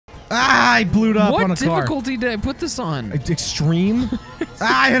Ah, I blew it up on a car. What difficulty did I put this on? Extreme?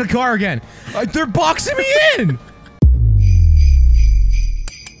 Ah, I hit a car again. They're boxing me in!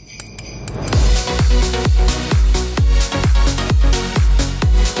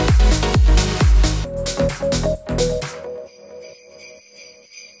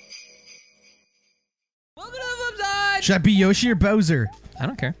 Welcome to the Flipside! Should I be Yoshi or Bowser? I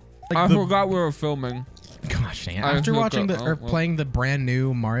don't care. Like I forgot we were filming. Gosh, dang it. After watching playing the brand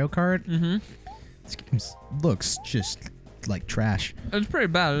new Mario Kart, this game looks just like trash. It's pretty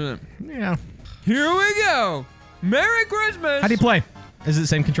bad, isn't it? Yeah. Here we go! Merry Christmas! How do you play? Is it the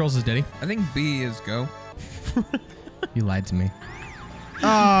same controls as Diddy? I think B is go. You lied to me. Oh,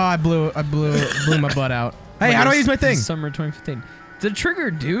 I blew my butt out. Hey, how do I use my thing? Summer 2015. The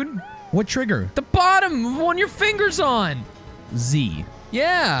trigger, dude. What trigger? The bottom one your finger's on. Z.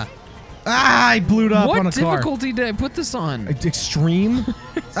 Yeah. Ah, I blew it up on a car. What difficulty did I put this on? Extreme?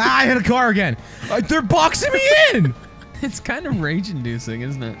 Ah, I hit a car again. They're boxing me in! It's kind of rage-inducing,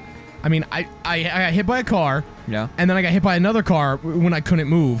 isn't it? I mean, I got hit by a car. Yeah. And then I got hit by another car when I couldn't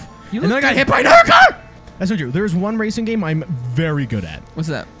move. And then I got hit by another car! That's not true. There's one racing game I'm very good at. What's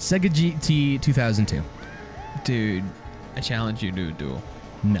that? Sega GT 2002. Dude, I challenge you to a duel.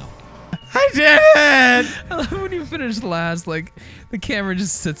 No. I did! I love when you finish last, like, the camera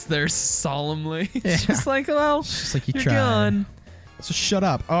just sits there solemnly. It's just like, well, It's just like you're tried. Gone. So shut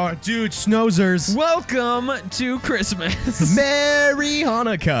up. Oh, dude, snoozers. Welcome to Christmas. Merry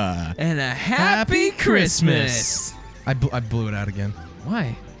Hanukkah. And a happy Christmas. I blew it out again.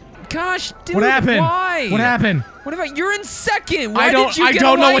 Why? Gosh, dude, what happened? Why? What happened? What about you're in second? Why I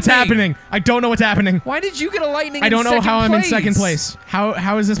don't know what's happening. I don't know what's happening. Why did you get a lightning? I don't know how I'm in second place. place.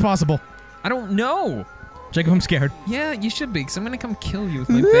 How is this possible? I don't know. Jacob, I'm scared. Yeah, you should be, because I'm going to come kill you with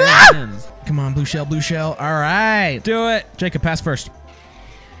my bare hands. Come on, blue shell, blue shell. All right. Do it. Jacob, pass first.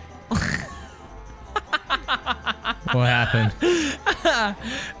 What happened?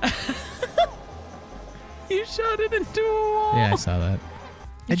 You shot it into a wall. Yeah, I saw that.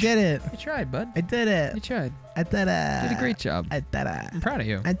 I did it. You tried, bud. I did it. You tried. I did it. You did a great job. I did it. I'm proud of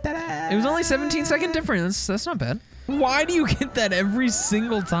you. I did it. It was only 17-second difference. That's not bad. Why do you get that every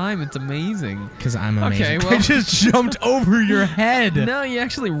single time? It's amazing. Because I'm amazing. Okay, well. I just jumped over your head. No, you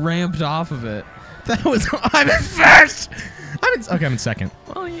actually ramped off of it. That was. I'm in first. Okay, I'm in second.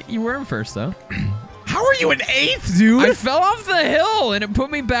 Well, you were in first, though. How are you in eighth, dude? I fell off the hill, and it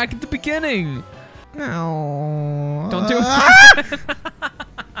put me back at the beginning. No. Don't do it.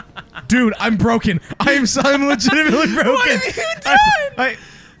 Dude, I'm broken. I'm legitimately broken. What have you done?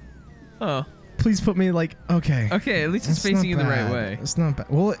 Oh. Please put me like, okay. Okay, at least it's facing you the right way. It's not bad.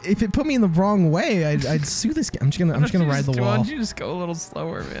 Well, if it put me in the wrong way, I'd sue this guy. I'm just gonna ride the wall. Why don't you just go a little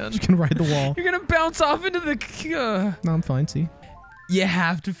slower, man? I'm just gonna ride the wall. You're gonna bounce off into the. No, I'm fine. See. You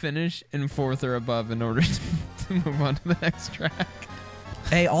have to finish in fourth or above in order to move on to the next track.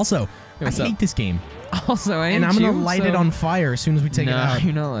 Hey, also, What's I up? hate this game. Also, and I'm gonna light it on fire as soon as we take it out. No,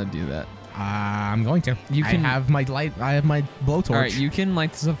 you're not allowed to do that. I'm going to. You can I have my light. I have my blowtorch. All right, you can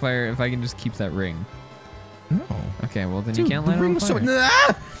light this on fire if I can just keep that ring. No. Okay, well then Dude, you can't light it on fire.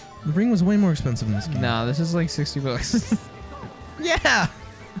 The ring was way more expensive in this game. Nah, this is like $60. Yeah.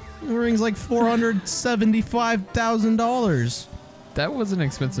 The ring's like $475,000. That was an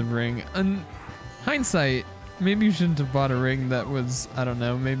expensive ring. In hindsight, maybe you shouldn't have bought a ring that was, I don't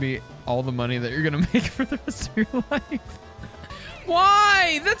know, maybe all the money that you're gonna make for the rest of your life.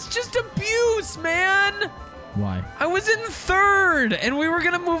 Why? That's just abuse, man! Why? I was in third, and we were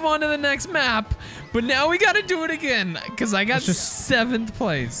gonna move on to the next map, but now we gotta do it again, because I got seventh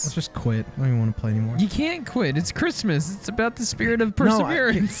place. Let's just quit. I don't even want to play anymore. You can't quit. It's Christmas. It's about the spirit of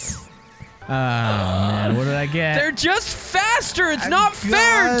perseverance. Oh, man. What did I get? They're just faster. It's not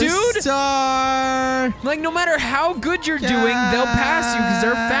fair, dude. Star. Like, no matter how good you're doing, they'll pass you because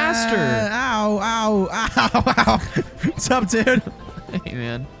they're faster. Ow, ow, ow, ow. What's up, dude? Hey,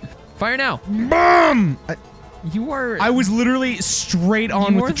 man. Fire now. Boom! I was literally straight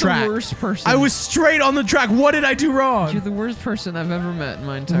on with the track. You're the worst person. I was straight on the track. What did I do wrong? You're the worst person I've ever met in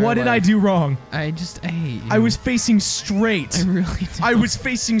my entire life. What did I do wrong? I hate you. I was facing straight. I really did. I was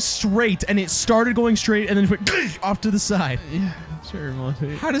facing straight, and it started going straight, and then went off to the side. Yeah, sure,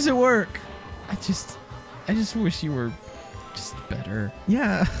 Monty. How does it work? I just wish you were just better.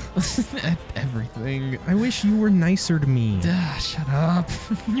 Yeah. At everything. I wish you were nicer to me. Shut up.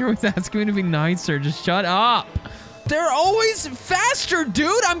 You're always asking me to be nicer. Just shut up. They're always faster,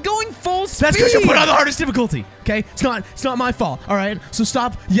 dude. I'm going full speed. That's because you put on the hardest difficulty. Okay? It's not my fault. All right? So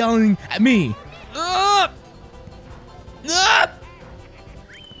stop yelling at me. Up.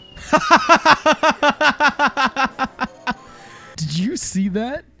 Did you see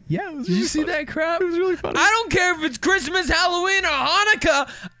that? Yeah. Did you see that crap? It was really funny. I don't care if it's Christmas, Halloween, or Hanukkah.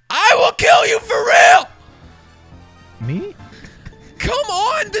 I will kill you for real. Me? Come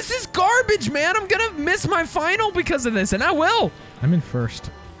on, this is garbage, man. I'm gonna miss my final because of this, and I will. I'm in first.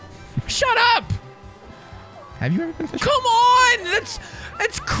 Shut up. Have you ever been first? Come on, that's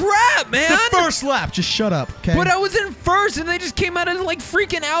crap, man. The first lap. Just shut up, okay? But I was in first, and they just came out of like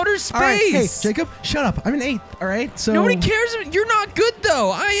freaking outer space. All right, hey, Jacob, shut up. I'm in 8th. All right, so nobody cares. You're not good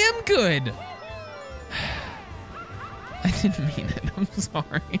though. I am good. I didn't mean it. I'm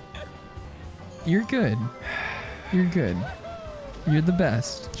sorry. You're good. You're good. You're the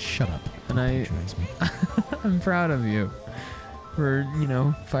best. Shut up. And I'm proud of you for,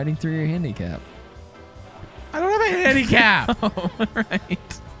 fighting through your handicap. I don't have a handicap. Oh, all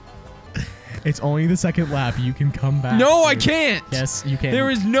right. It's only the second lap. You can come back. No, I can't. Yes, you can. There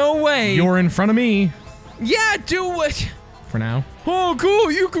is no way. You're in front of me. Yeah, do it. For now. Oh,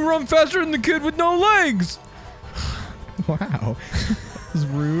 cool. You can run faster than the kid with no legs. Wow. That was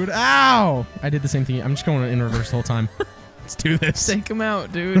rude. Ow. I did the same thing. I'm just going in reverse the whole time. Let's do this. Take him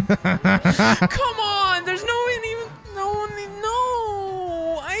out, dude. Come on. There's no one even.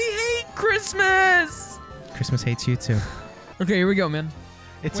 No. I hate Christmas. Christmas hates you too. Okay, here we go, man.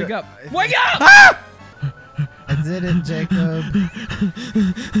 Wake up. Wake up! Ah! I did it, Jacob.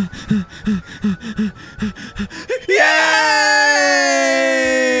 Yay!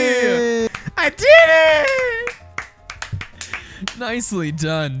 I did it! Nicely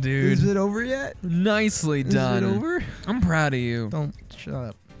done, dude. Is it over yet? Nicely done. Is it over? I'm proud of you. Don't shut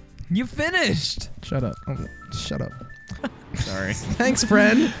up. You finished. Shut up. Oh, shut up. Sorry. Thanks,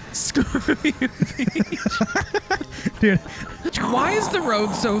 friend. Screw you, dude. Why is the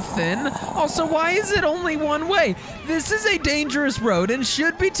road so thin? Also, why is it only one way? This is a dangerous road and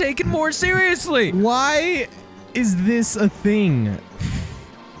should be taken more seriously. Why is this a thing?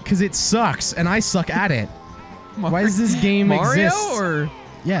 Because it sucks, and I suck at it. Why does this game exist? Mario or?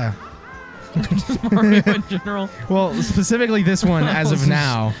 Yeah. Just Mario in general? Well, specifically this one as of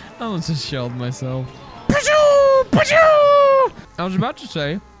now. I almost just shelled myself. I was about to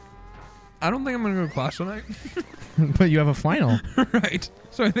say, I don't think I'm going to go to class tonight. But you have a final. Right.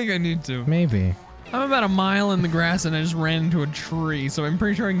 So I think I need to. Maybe. I'm about a mile in the grass and I just ran into a tree, so I'm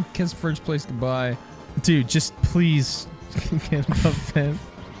pretty sure I can kiss first place goodbye. Dude, just please get above 5th.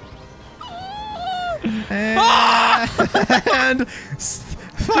 And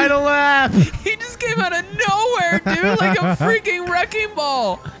final lap. He just came out of nowhere, dude, like a freaking wrecking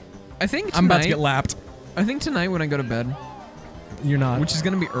ball. I think tonight, I'm about to get lapped. I think tonight when I go to bed, you're not, which is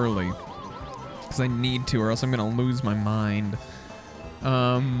gonna be early, because I need to, or else I'm gonna lose my mind.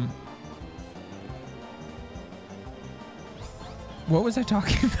 What was I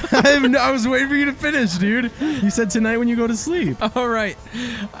talking about? I was waiting for you to finish, dude. You said tonight when you go to sleep. All right.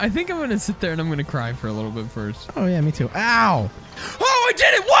 I think I'm gonna sit there and I'm gonna cry for a little bit first. Oh yeah, me too. Ow! Oh, I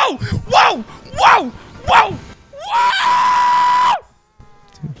did it! Whoa! Whoa! Whoa! Whoa! Whoa!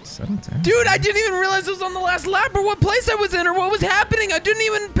 Dude, settle down. Dude, I didn't even realize it was on the last lap or what place I was in or what was happening. I didn't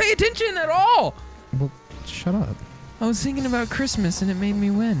even pay attention at all. Well, shut up. I was thinking about Christmas and it made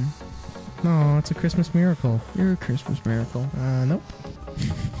me win. No, it's a Christmas miracle. You're a Christmas miracle. Nope.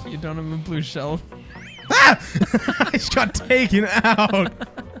 You don't have a blue shell. Ah! I just got taken out.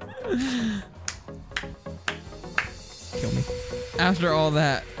 Kill me. After all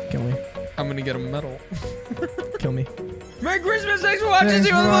that, Kill me. I'm gonna get a medal. Kill me. Merry Christmas! Thanks for watching. See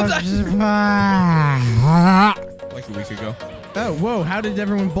you on the website. Like a week ago. Oh, whoa! How did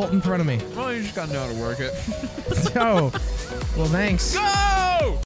everyone bolt in front of me? Well, you just gotta know how to work it. Oh, well, thanks. Go!